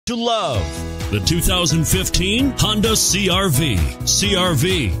to love. The 2015 Honda CR-V.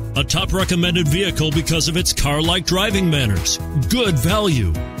 CR-V, a top recommended vehicle because of its car-like driving manners, good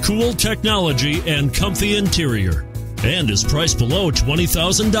value, cool technology, and comfy interior, and is priced below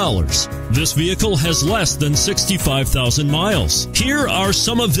 $20,000. This vehicle has less than 65,000 miles. Here are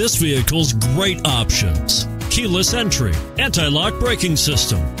some of this vehicle's great options: keyless entry, anti-lock braking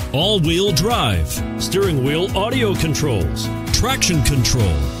system, all-wheel drive, steering wheel audio controls, traction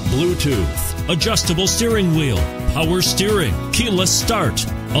control, Bluetooth, adjustable steering wheel, power steering, keyless start,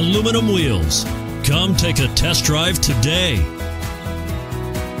 aluminum wheels. Come take a test drive today.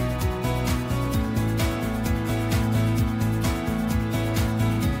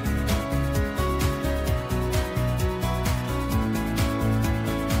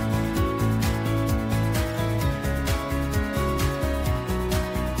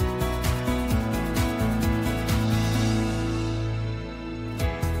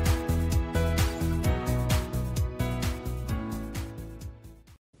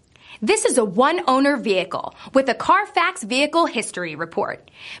 This is a one-owner vehicle with a CARFAX Vehicle History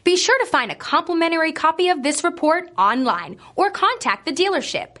Report. Be sure to find a complimentary copy of this report online or contact the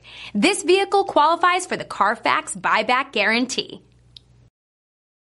dealership. This vehicle qualifies for the CARFAX Buyback Guarantee.